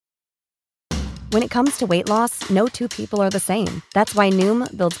When it comes to weight loss, no two people are the same. That's why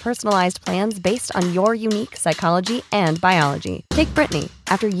Noom builds personalized plans based on your unique psychology and biology. Take Brittany.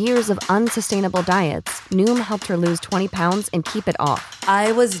 After years of unsustainable diets, Noom helped her lose 20 pounds and keep it off.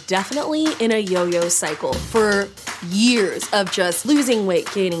 I was definitely in a yo-yo cycle for years of just losing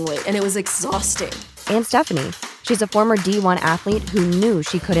weight, gaining weight, and it was exhausting. And Stephanie. She's a former D1 athlete who knew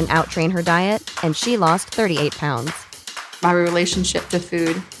she couldn't outtrain her diet, and she lost 38 pounds. My relationship to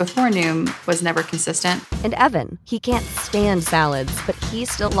food before Noom was never consistent. And Evan, he can't stand salads, but he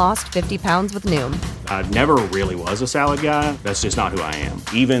still lost 50 pounds with Noom. I never really was a salad guy. That's just not who I am.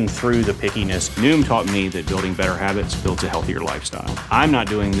 Even through the pickiness, Noom taught me that building better habits builds a healthier lifestyle. I'm not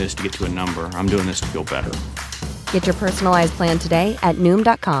doing this to get to a number. I'm doing this to feel better. Get your personalized plan today at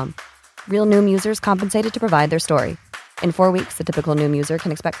Noom.com. Real Noom users compensated to provide their story. In 4 weeks, the typical Noom user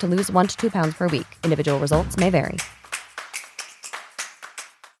can expect to lose 1 to 2 pounds per week. Individual results may vary.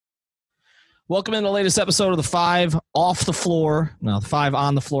 Welcome in the latest episode of the Five Off the Floor, the Five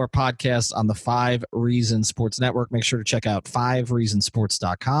on the Floor podcast on the Five Reasons Sports Network. Make sure to check out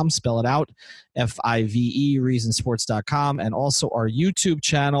 5reasonsports.com. Spell it out, F-I-V-E, reasonsports.com, and also our YouTube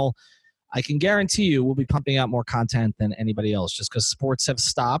channel. I can guarantee you we'll be pumping out more content than anybody else. Just because sports have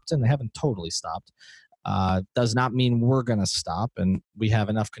stopped, and they haven't totally stopped, does not mean we're going to stop. And we have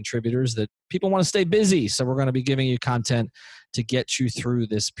enough contributors that people want to stay busy. So we're going to be giving you content to get you through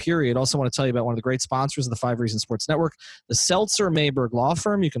this period. Also want to tell you about one of the great sponsors of the Five Reasons Sports Network, the Seltzer Mayberg Law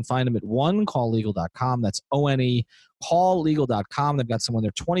Firm. You can find them at onecalllegal.com. That's O-N-E, calllegal.com. They've got someone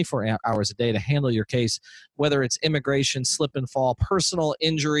there 24 hours a day to handle your case, whether it's immigration, slip and fall, personal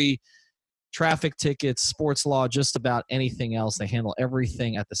injury, traffic tickets, sports law, just about anything else. They handle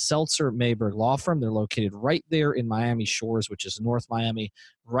everything at the Seltzer Mayberg Law Firm. They're located right there in Miami Shores, which is North Miami,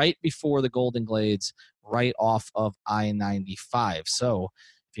 right before the Golden Glades, right off of I-95. So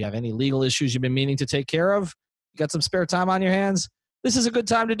if you have any legal issues you've been meaning to take care of, you got some spare time on your hands, this is a good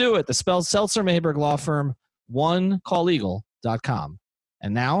time to do it. The Seltzer Mayberg Law Firm, onecalllegal.com.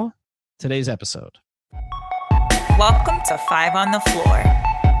 And now, today's episode. Welcome to Five on the Floor,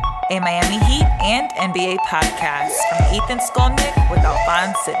 a Miami Heat and NBA podcast from Ethan Skolnick with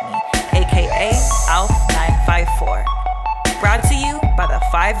Alphonse Sidney, a.k.a. ALF954. Brought to you by the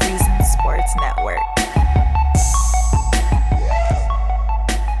Five Reasons Sports Network.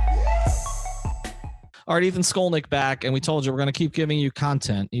 All right, Ethan Skolnick back, and we told you we're going to keep giving you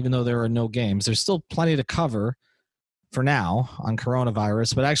content, even though there are no games. There's still plenty to cover for now on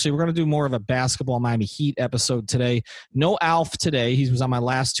coronavirus, but actually we're going to do more of a basketball Miami Heat episode today. No Alf today. He was on my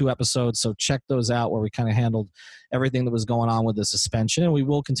last 2 episodes, so check those out where we kind of handled everything that was going on with the suspension, and we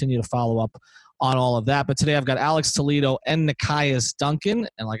will continue to follow up on all of that. But today I've got Alex Toledo and Nekias Duncan,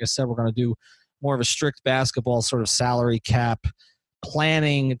 and like I said, we're going to do more of a strict basketball sort of salary cap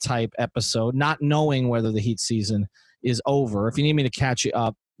planning type episode, not knowing whether the Heat season is over. If you need me to catch you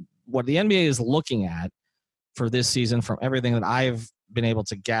up, what the NBA is looking at for this season, from everything that I've been able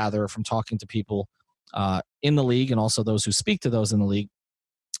to gather from talking to people in the league and also those who speak to those in the league,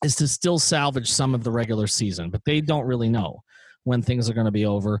 is to still salvage some of the regular season, but they don't really know when things are going to be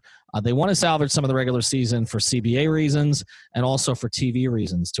over. They want to salvage some of the regular season for CBA reasons and also for TV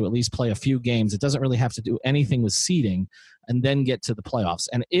reasons, to at least play a few games. It doesn't really have to do anything with seeding and then get to the playoffs.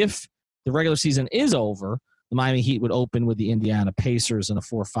 And if the regular season is over, the Miami Heat would open with the Indiana Pacers in a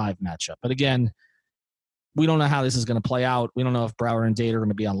 4-5 matchup. But again, we don't know how this is going to play out. We don't know if Broward and Date are going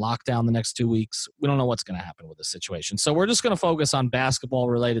to be on lockdown the next 2 weeks. We don't know what's going to happen with this situation. So we're just going to focus on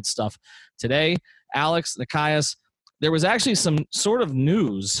basketball-related stuff today. Alex, Nekias, there was actually some sort of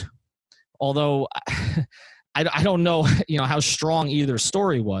news, although I don't know, how strong either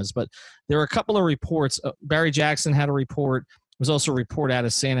story was, but there were a couple of reports. Barry Jackson had a report. There was also a report out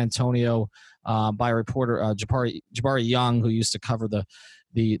of San Antonio by reporter Jabari Young, who used to cover the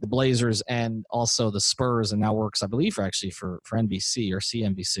Blazers and also the Spurs, and now works, I believe, for NBC or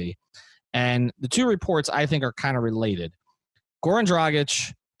CNBC. And the two reports, I think, are kind of related. Goran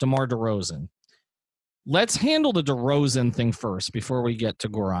Dragic, DeMar DeRozan. Let's handle the DeRozan thing first before we get to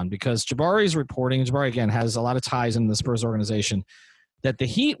Goran, because Jabari's reporting, Jabari, again, has a lot of ties in the Spurs organization, that the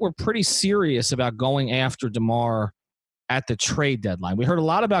Heat were pretty serious about going after DeMar at the trade deadline. We heard a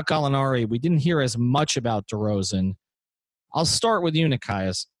lot about Gallinari. We didn't hear as much about DeRozan. I'll start with you,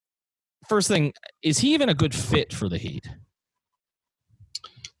 Nekias. First thing, is he even a good fit for the Heat?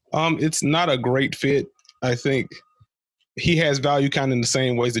 It's not a great fit. I think he has value kind of in the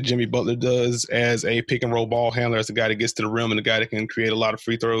same ways that Jimmy Butler does as a pick-and-roll ball handler, as a guy that gets to the rim and a guy that can create a lot of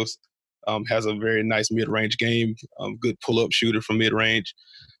free throws, has a very nice mid-range game, good pull-up shooter from mid-range,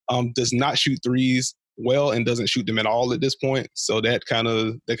 does not shoot threes well and doesn't shoot them at all at this point. So that kind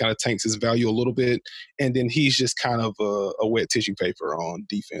of tanks his value a little bit. And then he's just kind of a wet tissue paper on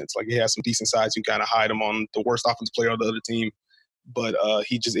defense. Like, he has some decent sides. You kind of hide him on the worst offensive player on the other team, but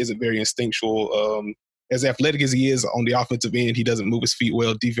he just isn't very instinctual. As athletic as he is on the offensive end, he doesn't move his feet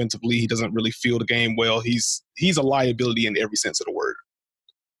well. Defensively, he doesn't really feel the game well. He's a liability in every sense of the word.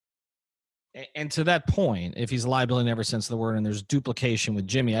 And to that point, if he's a liability in every sense of the word and there's duplication with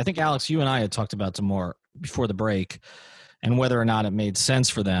Jimmy, I think, Alex, you and I had talked about DeMar before the break and whether or not it made sense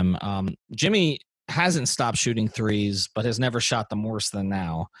for them. Jimmy hasn't stopped shooting threes, but has never shot them worse than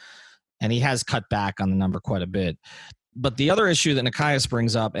now. And he has cut back on the number quite a bit. But the other issue that Nekias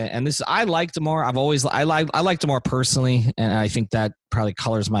brings up, and this, I like DeMar. I like DeMar personally, and I think that probably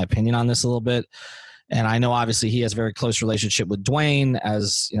colors my opinion on this a little bit. And I know obviously he has a very close relationship with Dwayne,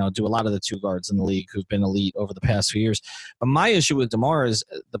 as do a lot of the two guards in the league who've been elite over the past few years. But my issue with DeMar is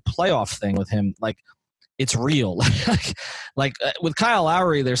the playoff thing with him. Like, it's real. like with Kyle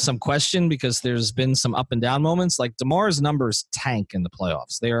Lowry, there's some question because there's been some up and down moments. Like, DeMar's numbers tank in the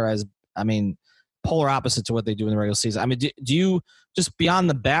playoffs. They are polar opposite to what they do in the regular season. I mean, do you, just beyond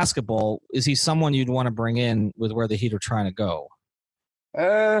the basketball, is he someone you'd want to bring in with where the Heat are trying to go?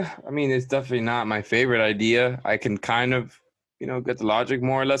 It's definitely not my favorite idea. I can kind of, get the logic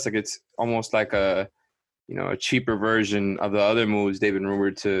more or less. Like, it's almost like a cheaper version of the other moves they've been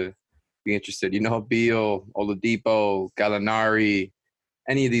rumored to be interested. Beal, Oladipo, Gallinari,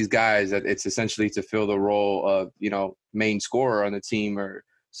 any of these guys that it's essentially to fill the role of, main scorer on the team or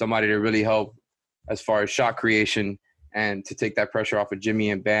somebody to really help as far as shot creation and to take that pressure off of Jimmy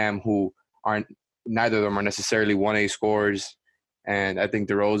and Bam, who neither of them are necessarily 1A scorers. And I think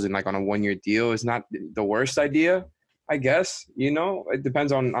DeRozan, like, on a 1-year deal is not the worst idea, I guess. It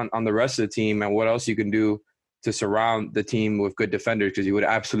depends on the rest of the team and what else you can do to surround the team with good defenders, because you would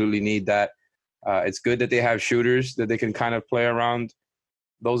absolutely need that. It's good that they have shooters that they can kind of play around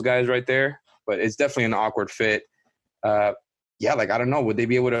those guys right there, but it's definitely an awkward fit. I don't know. Would they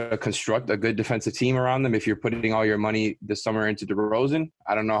be able to construct a good defensive team around them if you're putting all your money this summer into DeRozan?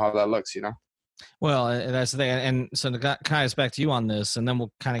 I don't know how that looks, Well, that's the thing. And so to kind of back to you on this, and then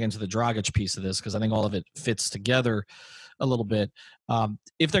we'll kind of get into the Dragic piece of this, because I think all of it fits together a little bit.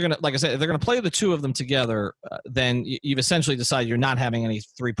 If they're going to, like I said, if they're going to play the two of them together, then you've essentially decided you're not having any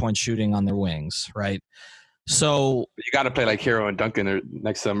 3-point shooting on their wings, right? So you got to play like Hero and Duncan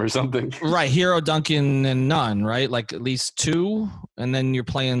next summer or something. Right. Hero, Duncan, and none, right? Like at least 2, and then you're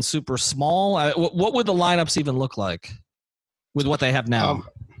playing super small. What would the lineups even look like with what they have now?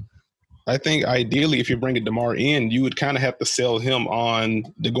 I think ideally, if you're bringing DeMar in, you would kind of have to sell him on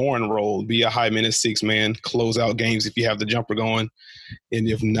the Goran role, be a high-minute 6-man, close out games if you have the jumper going, and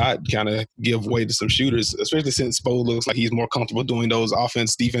if not, kind of give way to some shooters, especially since Spo looks like he's more comfortable doing those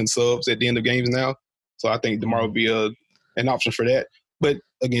offense-defense subs at the end of games now. So I think DeMar would be an option for that. But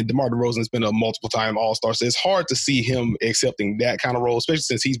again, DeMar DeRozan's been a multiple-time All-Star, so it's hard to see him accepting that kind of role, especially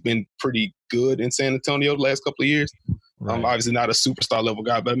since he's been pretty good in San Antonio the last couple of years. Right. Obviously not a superstar level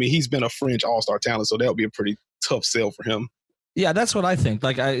guy, but I mean, he's been a fringe all-star talent, so that would be a pretty tough sell for him. Yeah, that's what I think.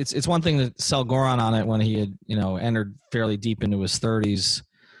 Like, it's one thing to sell Goran on it when he had, entered fairly deep into his 30s,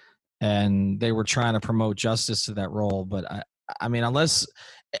 and they were trying to promote justice to that role. But I mean,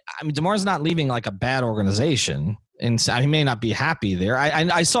 DeMar's not leaving like a bad organization. And he may not be happy there.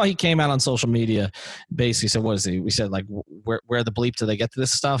 I saw he came out on social media, basically said, "What is he?" We said, like, where the bleep do they get to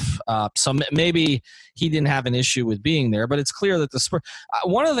this stuff? So maybe he didn't have an issue with being there, but it's clear that the Spurs.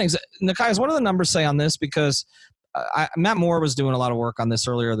 One of the things, Nekias, what do the numbers say on this? Because Matt Moore was doing a lot of work on this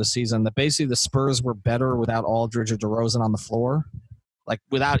earlier this season. That basically the Spurs were better without Aldridge or DeRozan on the floor, like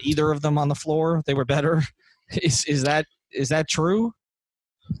without either of them on the floor, they were better. Is that true?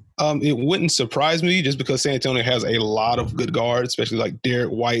 It wouldn't surprise me just because San Antonio has a lot of good guards, especially like Derek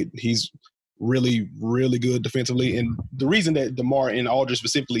White. He's really, really good defensively. And the reason that DeMar and Aldridge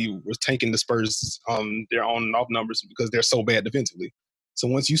specifically was tanking the Spurs their on and off numbers is because they're so bad defensively. So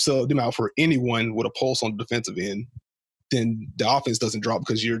once you sub them out for anyone with a pulse on the defensive end, then the offense doesn't drop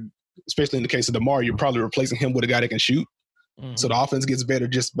because especially in the case of DeMar, you're probably replacing him with a guy that can shoot. Mm-hmm. So the offense gets better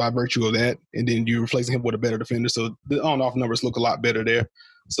just by virtue of that. And then you're replacing him with a better defender. So the on and off numbers look a lot better there.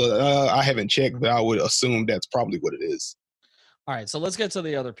 So I haven't checked, but I would assume that's probably what it is. All right, so let's get to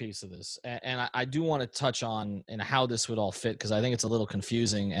the other piece of this. And I do want to touch on how this would all fit, because I think it's a little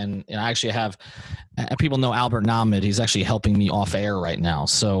confusing. And I actually have – people know Albert Nahmad. He's actually helping me off air right now.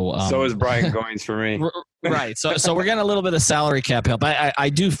 So is Brian Goins for me. Right. So we're getting a little bit of salary cap help. I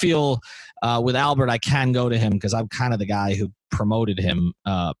do feel With Albert, I can go to him because I'm kind of the guy who promoted him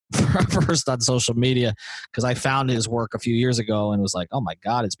first on social media, because I found his work a few years ago and was like, oh my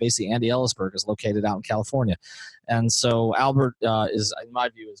God, it's basically Andy Ellisberg is located out in California. And so Albert is, in my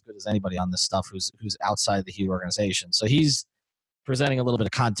view, as good as anybody on this stuff who's outside the Heat organization. So he's presenting a little bit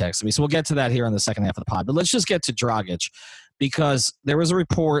of context to me. So we'll get to that here in the second half of the pod. But let's just get to Dragic, because there was a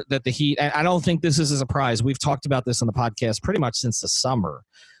report that the Heat, and I don't think this is a surprise, we've talked about this on the podcast pretty much since the summer,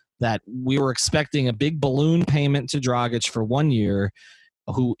 that we were expecting a big balloon payment to Dragic for 1 year,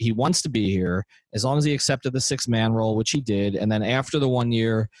 who he wants to be here, as long as he accepted the 6-man role, which he did. And then after the 1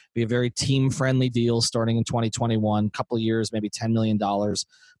 year, be a very team-friendly deal starting in 2021, couple of years, maybe $10 million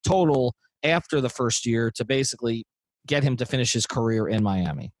total after the first year to basically get him to finish his career in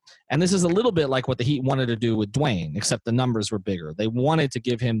Miami. And this is a little bit like what the Heat wanted to do with Dwayne, except the numbers were bigger. They wanted to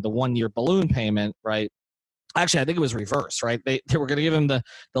give him the 1 year balloon payment, right? Actually, I think it was reverse, right? They were going to give him the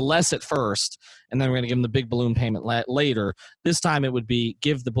less at first, and then we're going to give him the big balloon payment later. This time it would be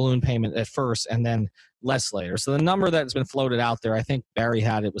give the balloon payment at first and then less later. So the number that's been floated out there, I think Barry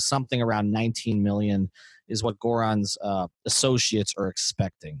had it, was something around $19 million is what Goran's associates are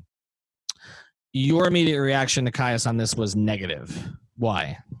expecting. Your immediate reaction to Caius on this was negative.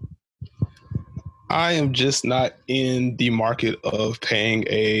 Why? I am just not in the market of paying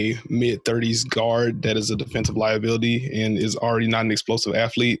a mid-30s guard that is a defensive liability and is already not an explosive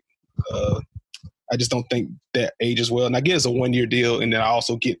athlete. I just don't think that ages well. And I get it's a 1 year deal, and then I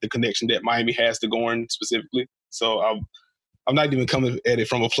also get the connection that Miami has to Goran specifically. So I'm not even coming at it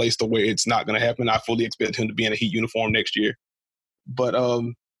from a place to where it's not going to happen. I fully expect him to be in a Heat uniform next year. But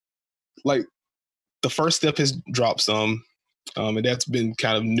like the first step has dropped some. And that's been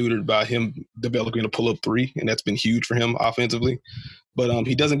kind of neutered by him developing a pull-up three, and that's been huge for him offensively. But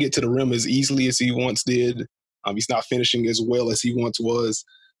he doesn't get to the rim as easily as he once did. He's not finishing as well as he once was.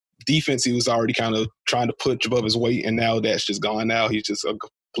 Defense, he was already kind of trying to punch above his weight, and now that's just gone now. He's just a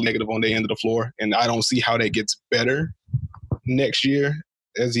negative on the end of the floor, and I don't see how that gets better next year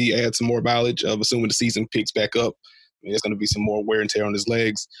as he adds some more mileage, assuming the season picks back up. I mean, there's going to be some more wear and tear on his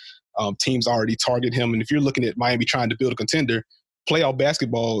legs. Teams already target him. And if you're looking at Miami trying to build a contender, playoff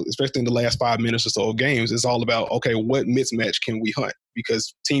basketball, especially in the last 5 minutes or so of games, is all about, okay, what mismatch can we hunt?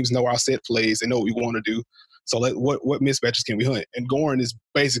 Because teams know our set plays. They know what we want to do. So what mismatches can we hunt? And Goran is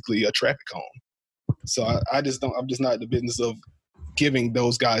basically a traffic cone. So I'm just not in the business of giving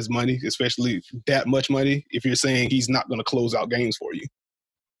those guys money, especially that much money, if you're saying he's not going to close out games for you.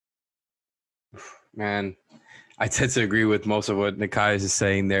 Man, I tend to agree with most of what Nekias is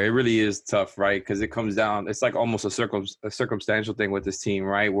saying there. It really is tough, right? Because it comes down, it's like almost a circumstantial thing with this team,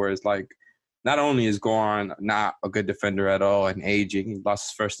 right? Where it's like, not only is Goran not a good defender at all and aging, he lost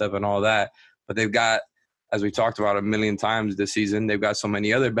his first step and all that, but they've got, as we talked about a million times this season, they've got so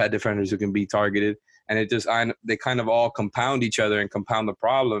many other bad defenders who can be targeted. And they kind of all compound each other and compound the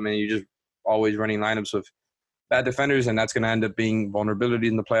problem. And you're just always running lineups with bad defenders, and that's going to end up being vulnerability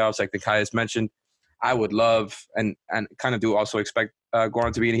in the playoffs, like Nekias mentioned. I would love and kind of do also expect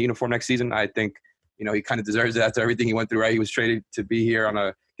Goran to be in a uniform next season. I think, he kind of deserves it after everything he went through, right? He was traded to be here on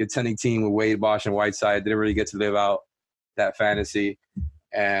a contending team with Wade, Bosh, and Whiteside. Didn't really get to live out that fantasy.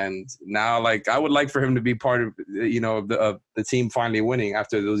 And now, I would like for him to be part of, of the team finally winning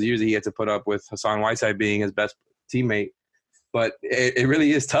after those years that he had to put up with Hassan Whiteside being his best teammate. But it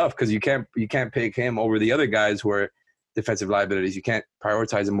really is tough because you can't pick him over the other guys who are defensive liabilities. You can't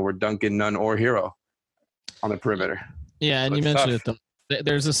prioritize him over Duncan, Nunn, or Hero on the perimeter. Yeah, and you mentioned it.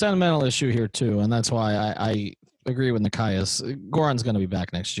 There's a sentimental issue here too, and that's why I agree with Nekias. Goran's going to be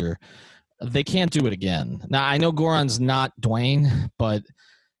back next year. They can't do it again. Now, I know Goran's not Dwayne, but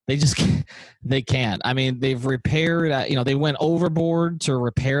they just can't. They can't. I mean, they've repaired. They went overboard to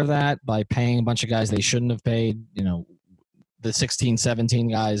repair that by paying a bunch of guys they shouldn't have paid. The 16, 17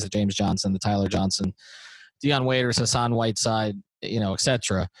 guys, the James Johnson, the Tyler Johnson, Dion Waiters, Hassan Whiteside,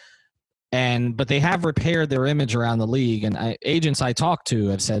 etc. But they have repaired their image around the league, and agents I talked to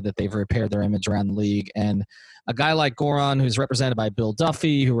have said that they've repaired their image around the league. And a guy like Goran, who's represented by Bill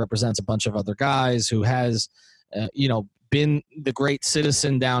Duffy, who represents a bunch of other guys, who has, been the great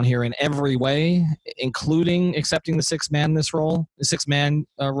citizen down here in every way, including accepting the six-man role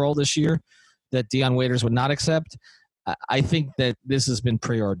this year that Dion Waiters would not accept. I think that this has been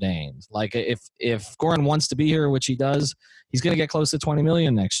preordained. Like if Goran wants to be here, which he does, he's going to get close to $20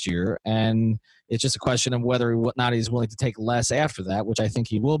 million next year, and it's just a question of whether or not he's willing to take less after that, which I think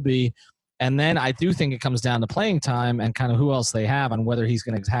he will be. And then I do think it comes down to playing time and kind of who else they have and whether he's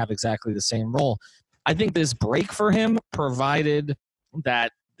going to have exactly the same role. I think this break for him, provided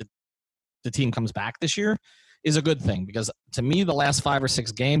that the team comes back this year, is a good thing because to me, the last 5 or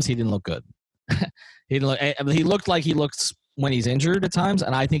 6 games, he didn't look good. He looked like he looks when he's injured at times,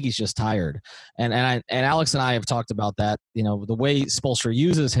 and I think he's just tired. And Alex and I have talked about that. You know, the way Spoelstra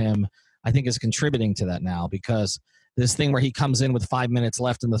uses him, I think is contributing to that now because this thing where he comes in with 5 minutes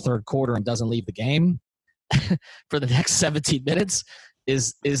left in the third quarter and doesn't leave the game for the next 17 minutes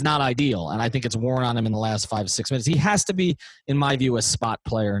is not ideal. And I think it's worn on him in the last 5-6 minutes. He has to be, in my view, a spot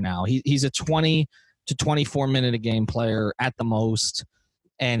player now. He's a 20 to 24 minute a game player at the most,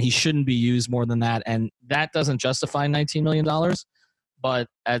 and he shouldn't be used more than that. And that doesn't justify $19 million. But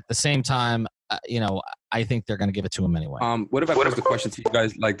at the same time, I think they're going to give it to him anyway. What if I pose the question to you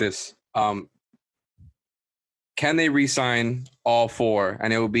guys like this? Can they re-sign all 4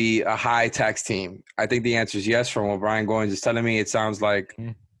 and it will be a high tax team? I think the answer is yes. From what Brian Goins is telling me, it sounds like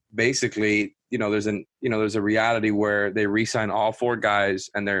basically, there's a reality where they re-sign all 4 guys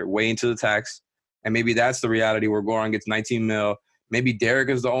and they're way into the tax. And maybe that's the reality where Goran gets 19 mil. Maybe Derek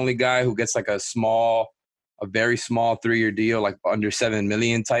is the only guy who gets like a very small 3-year deal, like under $7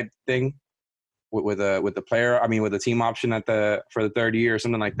 million type thing with the player. I mean, with a team option for the third year or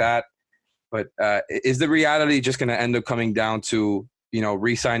something like that. But is the reality just going to end up coming down to,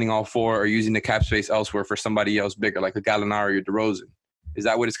 re-signing all 4 or using the cap space elsewhere for somebody else bigger, like a Gallinari or DeRozan? Is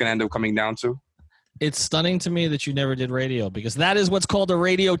that what it's going to end up coming down to? It's stunning to me that you never did radio because that is what's called a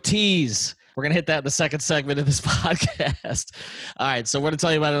radio tease. We're going to hit that in the second segment of this podcast. All right, so we're going to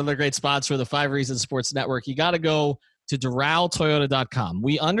tell you about another great sponsor of the 5 Reasons Sports Network. You got to go to DoralToyota.com.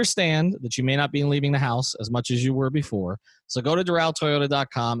 We understand that you may not be leaving the house as much as you were before. So go to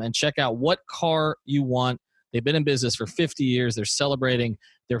DoralToyota.com and check out what car you want. They've been in business for 50 years. They're celebrating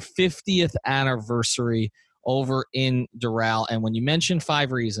their 50th anniversary over in Doral. And when you mention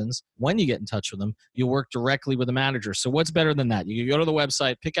 5 Reasons, when you get in touch with them, you work directly with the manager. So what's better than that? You can go to the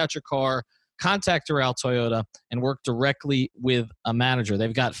website, pick out your car, contact Doral Toyota, and work directly with a manager.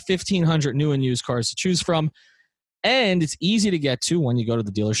 They've got 1,500 new and used cars to choose from. And it's easy to get to when you go to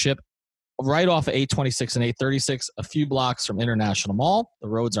the dealership, right off of 826 and 836, a few blocks from International Mall. The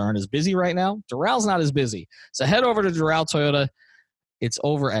roads aren't as busy right now. Doral's not as busy. So head over to Doral Toyota. It's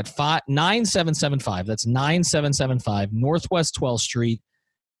over at 9775. That's 9775 Northwest 12th Street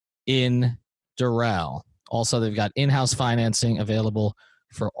in Doral. Also, they've got in-house financing available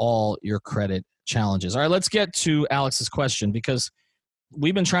for all your credit challenges. All right, let's get to Alex's question because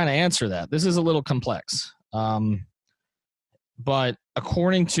we've been trying to answer that. This is a little complex. But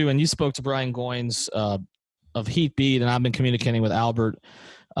according to, and you spoke to Brian Goins of Heat Beat, and I've been communicating with Albert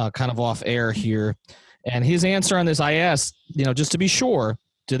kind of off air here. And his answer on this, I asked, just to be sure,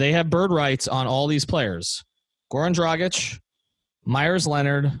 do they have bird rights on all these players? Goran Dragic, Myers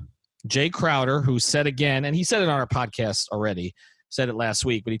Leonard, Jay Crowder, who said again, and he said it on our podcast already, said it last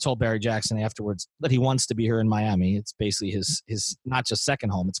week, but he told Barry Jackson afterwards that he wants to be here in Miami. It's basically his not just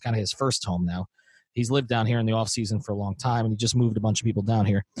second home, it's kind of his first home now. He's lived down here in the offseason for a long time, and he just moved a bunch of people down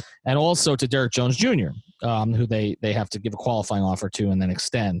here. And also to Derek Jones Jr., who they have to give a qualifying offer to and then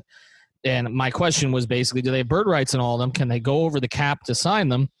extend. And my question was basically, do they have bird rights in all of them? Can they go over the cap to sign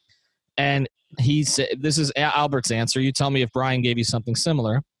them? And he said, this is Albert's answer. You tell me if Brian gave you something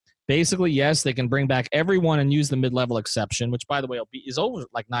similar. Basically, yes, they can bring back everyone and use the mid-level exception, which, by the way, is over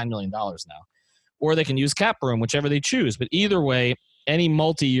like $9 million now. Or they can use cap room, whichever they choose. But either way, any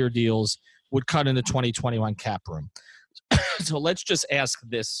multi-year deals would cut into 2021 cap room. So let's just ask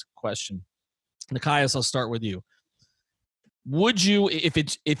this question. Nekias, I'll start with you. Would you,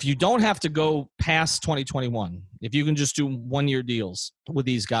 if you don't have to go past 2021, if you can just do 1-year deals with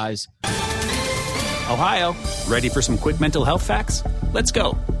these guys? Ohio, ready for some quick mental health facts? Let's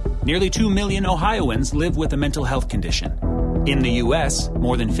go. Nearly 2 million Ohioans live with a mental health condition. In the U.S.,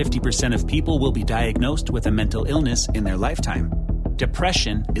 more than 50% of people will be diagnosed with a mental illness in their lifetime.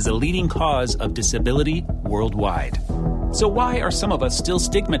 Depression is a leading cause of disability worldwide. So why are some of us still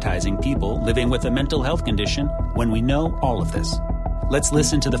stigmatizing people living with a mental health condition when we know all of this? Let's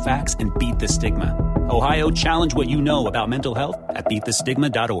listen to the facts and beat the stigma. Ohio, challenge what you know about mental health at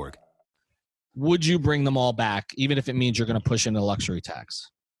beatthestigma.org. Would you bring them all back, even if it means you're going to push in a luxury tax?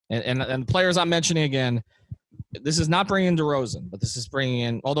 And the players I'm mentioning again, this is not bringing in DeRozan, but this is bringing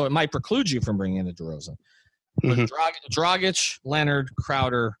in, although it might preclude you from bringing in a DeRozan. Mm-hmm. Dragic, Leonard,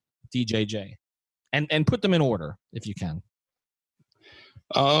 Crowder, DJJ. And put them in order, if you can.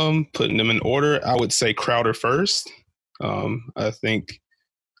 Putting them in order, I would say Crowder first. I think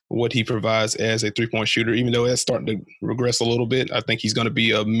what he provides as a three-point shooter, even though that's starting to regress a little bit, I think he's going to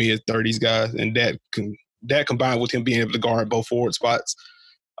be a mid-30s guy. And that combined with him being able to guard both forward spots,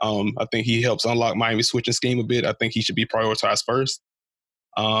 I think he helps unlock Miami's switching scheme a bit. I think he should be prioritized first.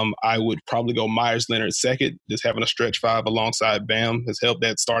 I would probably go Myers Leonard second. Just having a stretch five alongside Bam has helped.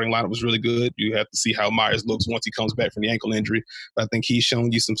 That starting lineup was really good. You have to see how Myers looks once he comes back from the ankle injury. But I think he's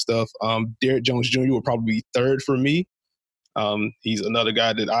shown you some stuff. Derrick Jones Jr. will probably be third for me. He's another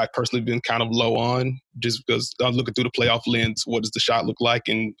guy that I've personally been kind of low on just because I'm looking through the playoff lens. What does the shot look like?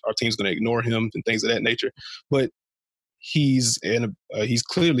 And our team's going to ignore him and things of that nature. But he's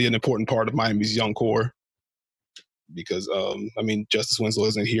clearly an important part of Miami's young core. Because, Justice Winslow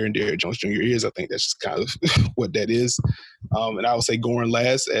isn't here and Derrick Jones Jr. is. I think that's just kind of what that is. And I would say Goran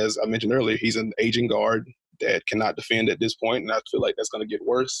last, as I mentioned earlier, he's an aging guard that cannot defend at this point, and I feel like that's going to get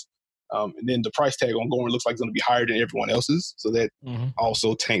worse. And then the price tag on Goran looks like it's going to be higher than everyone else's, so that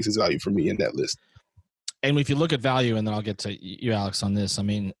also tanks his value for me in that list. And if you look at value, and then I'll get to you, Alex, on this, let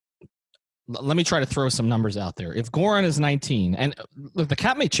me try to throw some numbers out there. If Goran is 19, and look, the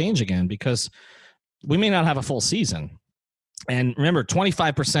cap may change again because – we may not have a full season. And remember,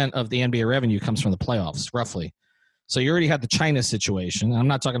 25% of the NBA revenue comes from the playoffs, roughly. So you already had the China situation. I'm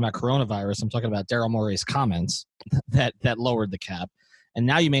not talking about coronavirus. I'm talking about Daryl Morey's comments that lowered the cap. And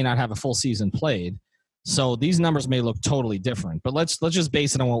now you may not have a full season played. So these numbers may look totally different. But let's just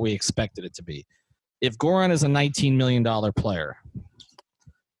base it on what we expected it to be. If Goran is a $19 million player,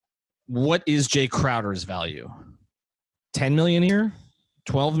 what is Jay Crowder's value? $10 million a year?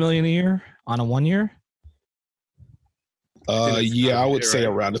 $12 million a year on a 1 year? I would say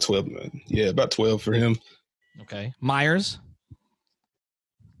around the 12 million. Yeah, about 12 for him. Okay. Myers?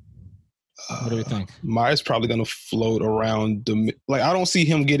 What do we think? Myers probably going to float around I don't see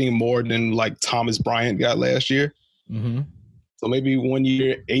him getting more than like Thomas Bryant got last year. Mm-hmm. So maybe 1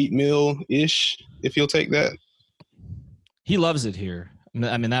 year, $8 million-ish, if he'll take that. He loves it here.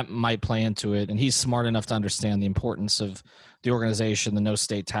 That might play into it, and he's smart enough to understand the importance of the organization, the no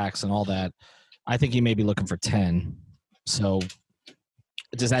state tax, and all that. I think he may be looking for 10. So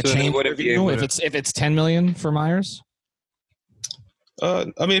does that change if it's 10 million for Myers?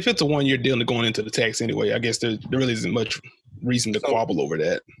 If it's a 1 year deal and going into the tax anyway, I guess there really isn't much reason to quabble over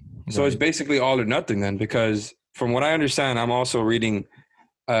that. So it's basically all or nothing then, because from what I understand, I'm also reading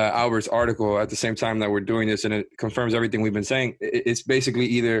Albert's article at the same time that we're doing this, and it confirms everything we've been saying. It's basically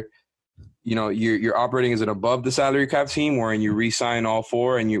either, you're operating as an above the salary cap team wherein you re-sign all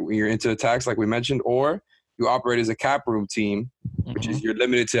four and you're into the tax like we mentioned, or you operate as a cap room team, which is you're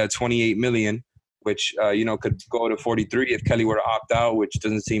limited to that 28 million, which could go to 43 if Kelly were to opt out, which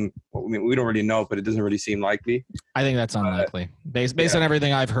doesn't seem. We don't really know, but it doesn't really seem likely. I think that's unlikely. Based on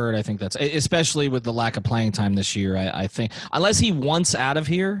everything I've heard, I think that's, especially with the lack of playing time this year. I think unless he wants out of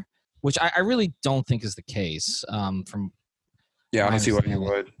here, which I really don't think is the case. I don't see why he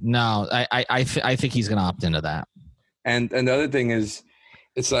would. No, I think he's going to opt into that. And the other thing is,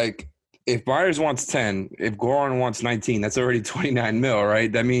 it's like if Myers wants 10, if Goran wants 19, that's already 29 mil,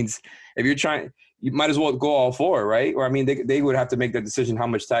 right? That means if you're trying, you might as well go all four, right? Or they would have to make that decision how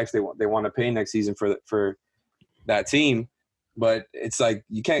much tax they want to pay next season for that team. But it's like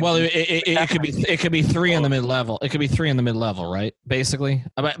you can't. Well, it could be three in the mid level. It could be three in the mid level, right? Basically,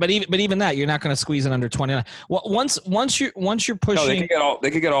 but even that, you're not going to squeeze it under 29. Well, once you're pushing, no,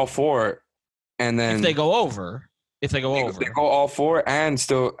 they could get all four, and then if they go over, they go all four and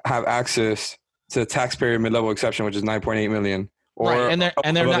still have access to the taxpayer mid level exception, which is 9.8 million. Right,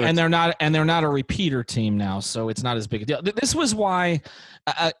 and they're not a repeater team now, so it's not as big a deal. This was why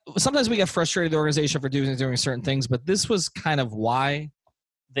sometimes we get frustrated with the organization for doing certain things, but this was kind of why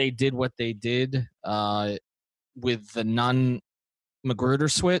they did what they did with the Magruder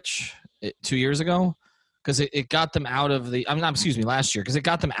switch 2 years ago, because it got them out of the. Last year, because it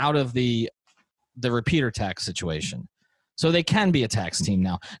got them out of the repeater tax situation, so they can be a tax team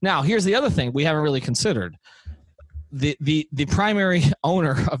now. Now, here's the other thing we haven't really considered. The primary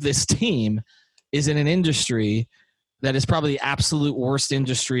owner of this team is in an industry that is probably the absolute worst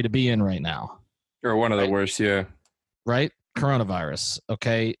industry to be in right now. Or one of the worst, yeah. Right? Coronavirus.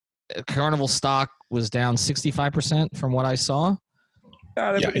 Okay. Carnival stock was down 65% from what I saw.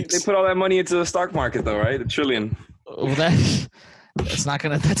 They put all that money into the stock market though, right? $1 trillion. Well, that's not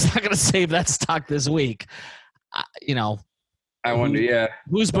gonna save that stock this week. I wonder, yeah.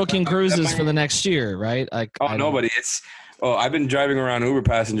 Who's booking cruises for the next year, right? Nobody. I've been driving around Uber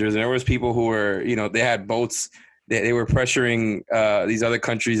passengers, and there was people who were, they had boats. They were pressuring these other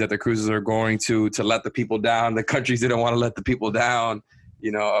countries that the cruises are going to let the people down. The countries didn't want to let the people down.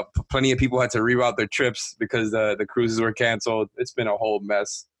 Plenty of people had to reroute their trips because the cruises were canceled. It's been a whole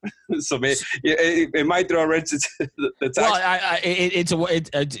mess. So it might throw a wrench into the tax. Well,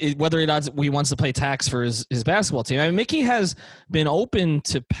 whether or not he wants to pay tax for his basketball team. Mickey has been open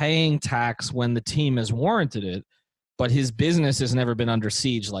to paying tax when the team has warranted it, but his business has never been under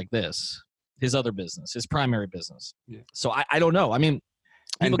siege like this. His other business, his primary business. Yeah. So I don't know. I mean,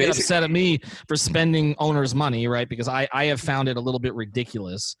 people get upset at me for spending owners' money, right? Because I have found it a little bit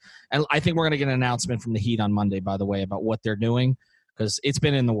ridiculous. And I think we're going to get an announcement from the Heat on Monday, by the way, about what they're doing, because it's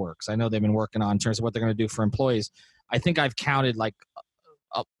been in the works. I know they've been working on in terms of what they're going to do for employees. I think I've counted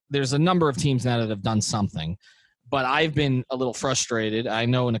there's a number of teams now that have done something, but I've been a little frustrated. I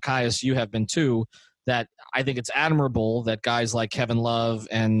know, Nekias, you have been too, that I think it's admirable that guys like Kevin Love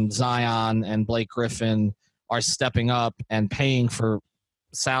and Zion and Blake Griffin are stepping up and paying for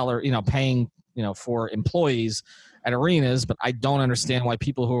salary, paying, for employees at arenas. But I don't understand why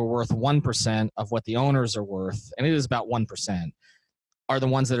people who are worth 1% of what the owners are worth, and it is about 1%, are the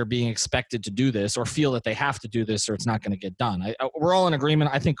ones that are being expected to do this or feel that they have to do this or it's not going to get done. We're all in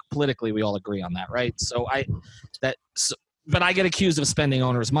agreement. I think politically we all agree on that, right? But I get accused of spending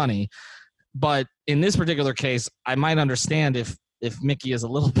owners' money. But in this particular case, I might understand if Mickey is a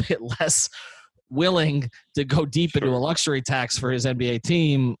little bit less willing to go deep into a luxury tax for his NBA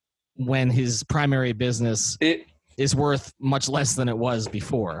team when his primary business is worth much less than it was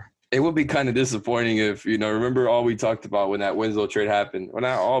before. It would be kind of disappointing if, remember all we talked about when that Winslow trade happened? Well,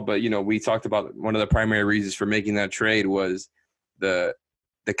 not all, but, we talked about one of the primary reasons for making that trade was the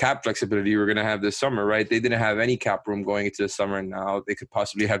cap flexibility we're going to have this summer, right? They didn't have any cap room going into the summer, and now they could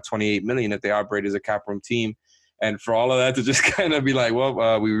possibly have $28 million if they operate as a cap room team. And for all of that to just kind of be like,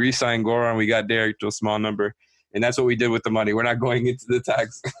 well, we re-signed Goran, we got Derek to a small number, and that's what we did with the money. We're not going into the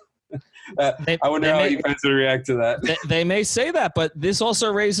tax. I wonder how you guys would react to that. They may say that, but this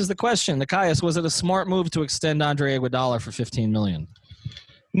also raises the question. Nekias, was it a smart move to extend Andre Iguodala for $15 million?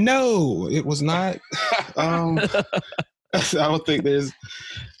 No, it was not. I don't think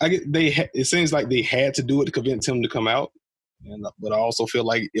it seems like they had to do it to convince him to come out. But I also feel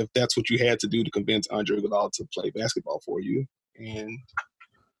like if that's what you had to do to convince Andre Iguodala to play basketball for you, and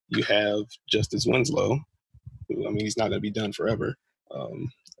you have Justice Winslow, who, he's not going to be done forever.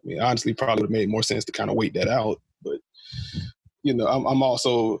 Honestly, probably would have made more sense to kind of wait that out. But, I'm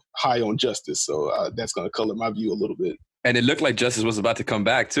also high on Justice, so that's going to color my view a little bit. And it looked like Justice was about to come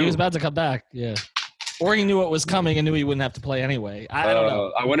back, too. He was about to come back, yeah. Or he knew it was coming and knew he wouldn't have to play anyway. I don't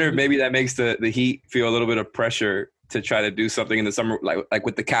know. I wonder if maybe that makes the Heat feel a little bit of pressure to try to do something in the summer, like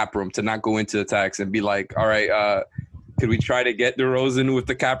with the cap room, to not go into the tax and be like, all right, could we try to get DeRozan with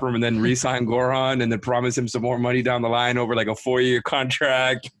the cap room and then re-sign Goran and then promise him some more money down the line over like a 4-year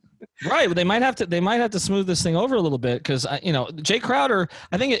contract? Right, but they might have to smooth this thing over a little bit because Jay Crowder.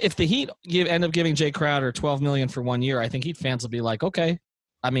 I think if the Heat end up giving Jay Crowder $12 million for 1 year, I think Heat fans will be like, okay.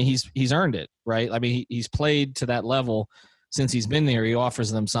 He's earned it, right? He's played to that level since he's been there. He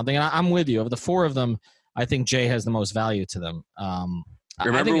offers them something, and I'm with you. Of the four of them, I think Jay has the most value to them.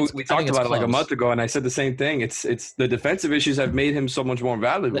 Remember we talked about it like a month ago, and I said the same thing. It's the defensive issues have made him so much more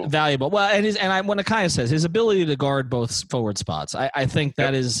valuable. Well, when Nekias says his ability to guard both forward spots, I think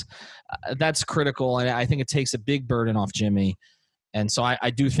that's critical, and I think it takes a big burden off Jimmy. And so I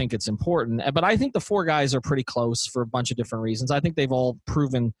do think it's important. But I think the four guys are pretty close for a bunch of different reasons. I think they've all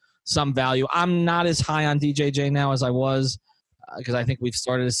proven some value. I'm not as high on DJJ now as I was because I think we've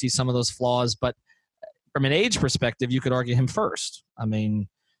started to see some of those flaws. But from an age perspective, you could argue him first.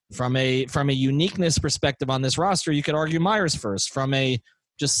 From a uniqueness perspective on this roster, you could argue Myers first. From a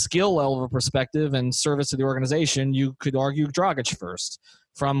just skill level perspective and service to the organization, you could argue Dragic first.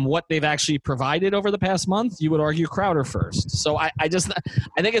 From what they've actually provided over the past month, you would argue Crowder first. So I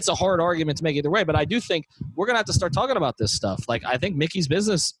think it's a hard argument to make either way, but I do think we're going to have to start talking about this stuff. Like, I think Mickey's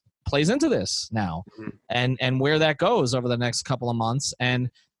business plays into this now and where that goes over the next couple of months. And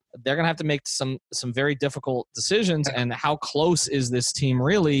they're going to have to make some very difficult decisions. And how close is this team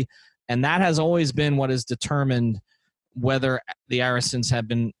really? And that has always been what has determined whether the Arisons have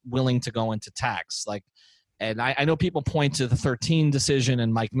been willing to go into tax. And I know people point to the 13 decision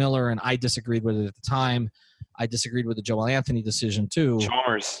and Mike Miller, and I disagreed with it at the time. I disagreed with the Joel Anthony decision too.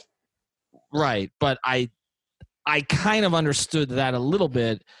 Chalmers. Right. But I kind of understood that a little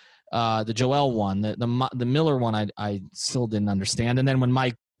bit, the Joel one. The Miller one I still didn't understand. And then when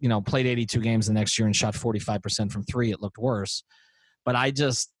Mike, played 82 games the next year and shot 45% from three, it looked worse. But I think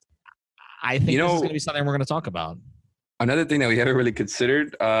this is going to be something we're going to talk about. Another thing that we haven't really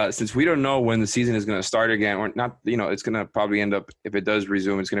considered, since we don't know when the season is going to start again, or not, it's going to probably end up, if it does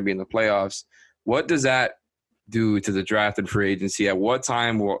resume, it's going to be in the playoffs. What does that do to the draft and free agency? At what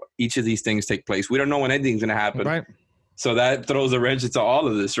time will each of these things take place? We don't know when anything's going to happen. Right. So that throws a wrench into all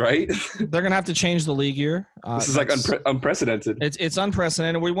of this, right? They're going to have to change the league year. This is like unprecedented. It's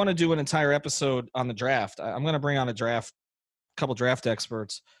unprecedented. We want to do an entire episode on the draft. I'm going to bring on a couple draft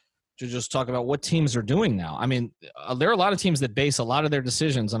experts to just talk about what teams are doing now. I mean, there are a lot of teams that base a lot of their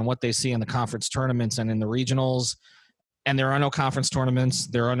decisions on what they see in the conference tournaments and in the regionals. And there are no conference tournaments.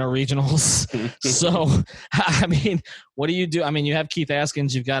 There are no regionals. So, I mean, what do you do? I mean, you have Keith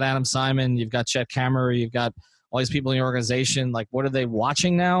Askins, you've got Adam Simon, you've got Chet Kammerer, you've got all these people in your organization. Like, what are they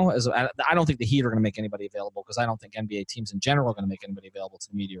watching now? I don't think the Heat are going to make anybody available because I don't think NBA teams in general are going to make anybody available to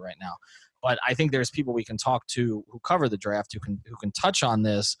the media right now. But I think there's people we can talk to who cover the draft who can touch on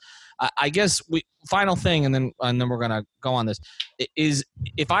this. I guess final thing, and then we're going to go on this, is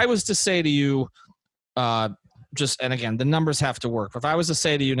if I was to say to you, and again, the numbers have to work. If I was to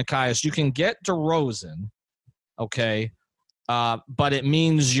say to you, Nekias, you can get DeRozan, okay, but it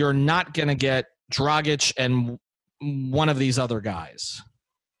means you're not going to get Dragic and one of these other guys,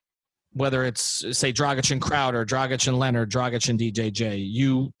 whether it's, say, Dragic and Crowder, Dragic and Leonard, Dragic and DJJ.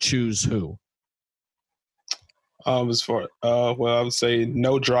 You choose who? I would say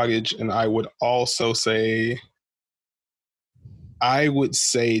no Dragic, and I would also say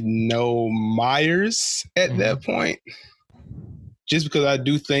no Myers at that point, just because I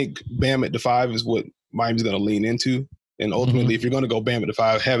do think Bam at the 5 is what Miami's going to lean into. And ultimately, if you're going to go Bam at the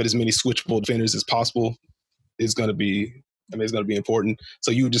 5, have it as many switchable defenders as possible is going to be important. So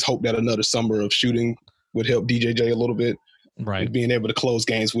you would just hope that another summer of shooting would help DJJ a little bit. Right. Being able to close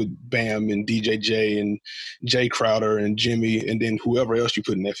games with Bam and DJJ and Jay Crowder and Jimmy, and then whoever else you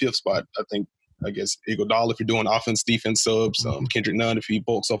put in that 5th spot. I guess Iguodala if you're doing offense, defense subs, Kendrick Nunn if he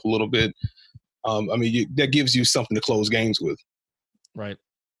bulks up a little bit. That gives you something to close games with. Right.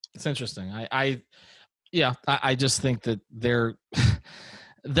 It's interesting. I just think that they're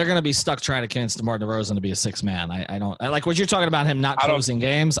going to be stuck trying to convince DeMar DeRozan to be a 6th man. I like what you're talking about him not closing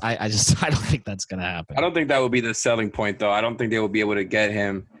games. I don't think that's going to happen. I don't think that would be the selling point, though. I don't think they will be able to get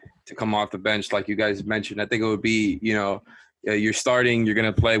him to come off the bench like you guys mentioned. I think it would be, you're starting, you're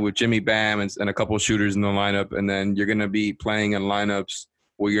going to play with Jimmy, Bam, and a couple of shooters in the lineup, and then you're going to be playing in lineups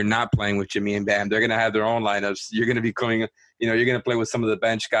where you're not playing with Jimmy and Bam. They're going to have their own lineups. You're going to be going, you're going to play with some of the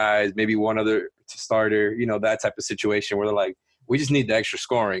bench guys, maybe one other starter, that type of situation where they're like, we just need the extra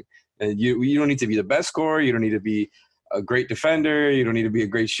scoring. And you don't need to be the best scorer. You don't need to be a great defender. You don't need to be a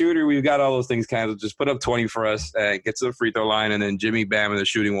great shooter. We've got all those things kind of just put up 20 for us and get to the free throw line, and then Jimmy, Bam, and the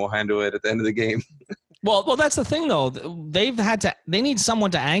shooting will handle it at the end of the game. Well, that's the thing though. They need someone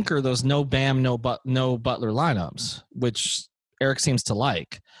to anchor those no Bam, no Butler lineups, which Eric seems to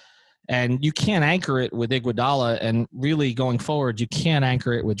like. And you can't anchor it with Iguodala, and really going forward, you can't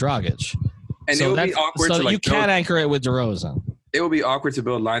anchor it with Dragic. And so it would be awkward to you can't anchor it with DeRozan. It would be awkward to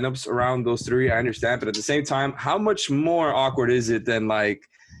build lineups around those 3. I understand, but at the same time, how much more awkward is it than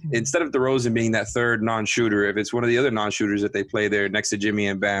instead of DeRozan being that 3rd non-shooter, if it's one of the other non-shooters that they play there next to Jimmy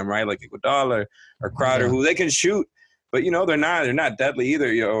and Bam, right? Like Iguodala or Crowder, who they can shoot, but they're not deadly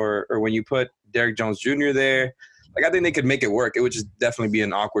either. Or when you put Derrick Jones Jr. there, I think they could make it work. It would just definitely be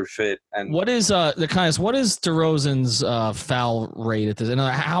an awkward fit. And what is DeRozan's foul rate at this? And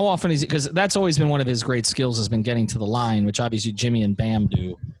how often is it? Because that's always been one of his great skills, has been getting to the line, which obviously Jimmy and Bam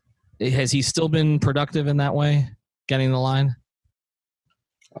do. Has he still been productive in that way, getting the line?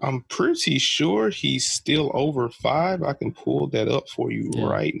 I'm pretty sure he's still over 5. I can pull that up for you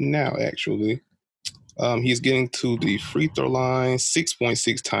right now, actually. He's getting to the free throw line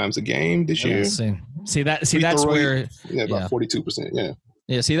 6.6 times a game this year. That's where about 42%.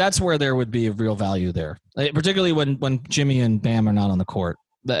 Yeah, see, that's where there would be a real value there, particularly when Jimmy and Bam are not on the court.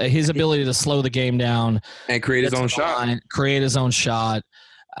 His ability to slow the game down and create his own shot.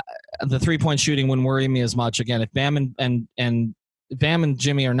 The 3-point shooting wouldn't worry me as much. Again, if Bam and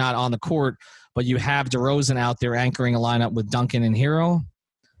Jimmy are not on the court, but you have DeRozan out there anchoring a lineup with Duncan and Hero.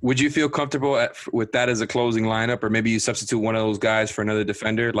 Would you feel comfortable with that as a closing lineup, or maybe you substitute one of those guys for another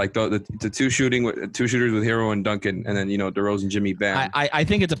defender, like the 2 shooters with Hero and Duncan, and then DeRozan, Jimmy, Bam? I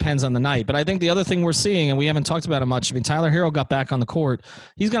think it depends on the night, but I think the other thing we're seeing, and we haven't talked about it much. I mean, Tyler Hero got back on the court.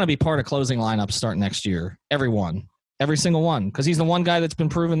 He's going to be part of closing lineups starting next year. Every single one, because he's the one guy that's been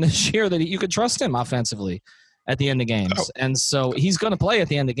proven this year that you could trust him offensively at the end of games, and so he's going to play at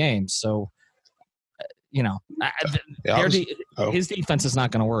the end of games. So. His defense is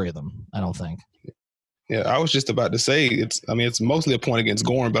not going to worry them, I don't think. Yeah, I was just about to say it's mostly a point against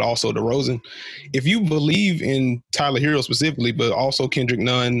Goran, but also DeRozan. If you believe in Tyler Hero specifically, but also Kendrick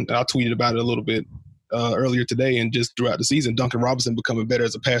Nunn, I tweeted about it a little bit earlier today, and just throughout the season, Duncan Robinson becoming better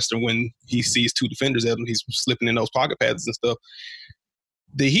as a passer when he sees 2 defenders at him. He's slipping in those pocket passes and stuff.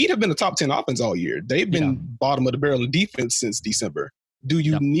 The Heat have been a top 10 offense all year. They've been bottom of the barrel in defense since December. Do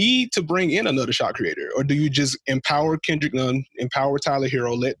you need to bring in another shot creator, or do you just empower Kendrick Nunn, empower Tyler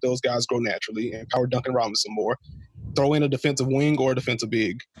Hero, let those guys grow naturally, empower Duncan Robinson more, throw in a defensive wing or a defensive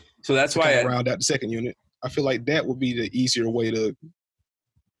big, So that's why round out the second unit. I feel like that would be the easier way to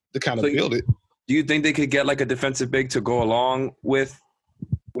kind of build it. Do you think they could get like a defensive big to go along with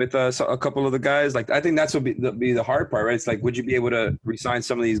a couple of the guys? Like, I think that's what be the hard part, right? It's like, would you be able to re-sign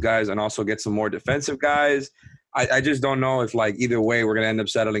some of these guys and also get some more defensive guys? I just don't know if, like, either way we're going to end up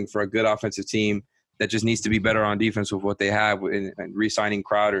settling for a good offensive team that just needs to be better on defense with what they have and re-signing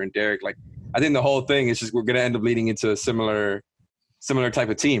Crowder and Derek. Like, I think the whole thing is just we're going to end up leading into a similar type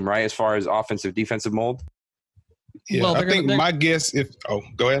of team, right, as far as offensive defensive mold. Yeah, well, I think my guess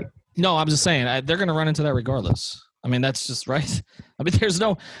go ahead. No, I'm just saying they're going to run into that regardless. I mean, that's just right. I mean, there's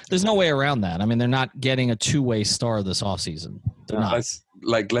no way around that. I mean, they're not getting a two-way star this offseason. They're not. That's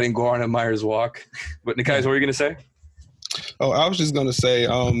like letting Goran and Myers walk. But Nikai, what were you going to say? Oh, I was just going to say,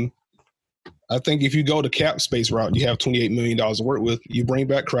 I think if you go the cap space route, you have $28 million to work with. You bring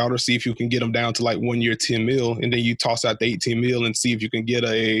back Crowder, see if you can get him down to like 1 year, $10 million, and then you toss out the $18 million and see if you can get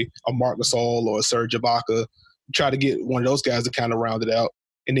a Marc Gasol or a Serge Ibaka. Try to get one of those guys to kind of round it out.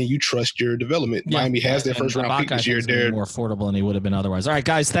 And then you trust your development. Yeah, Miami has their first round pick this year. They're more affordable than he would have been otherwise. All right,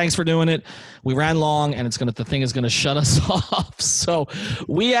 guys, thanks for doing it. We ran long, and the thing is going to shut us off. So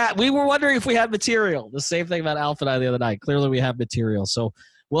we were wondering if we had material. The same thing about Alf and I the other night. Clearly, we have material. So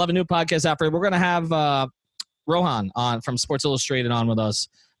we'll have a new podcast after. We're going to have Rohan on from Sports Illustrated on with us.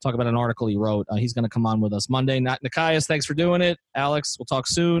 Talk about an article he wrote. He's going to come on with us Monday. Nikias, thanks for doing it. Alex, we'll talk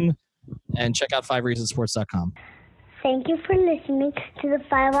soon. And check out 5reasonsports.com. Thank you for listening to the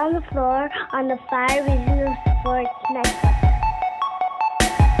 5 on the Floor on the 5 Reasons Sports Network.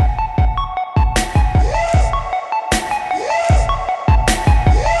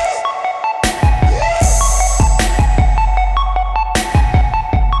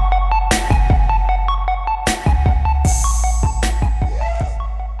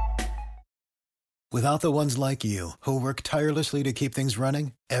 Without the ones like you, who work tirelessly to keep things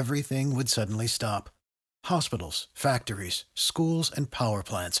running, everything would suddenly stop. Hospitals, factories, schools, and power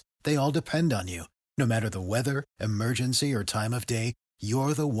plants, they all depend on you. No matter the weather, emergency, or time of day,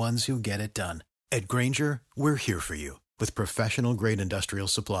 you're the ones who get it done. At Grainger, we're here for you with professional-grade industrial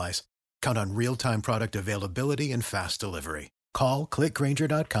supplies. Count on real-time product availability and fast delivery. Call, click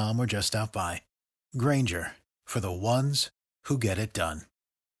Grainger.com, or just stop by. Grainger, for the ones who get it done.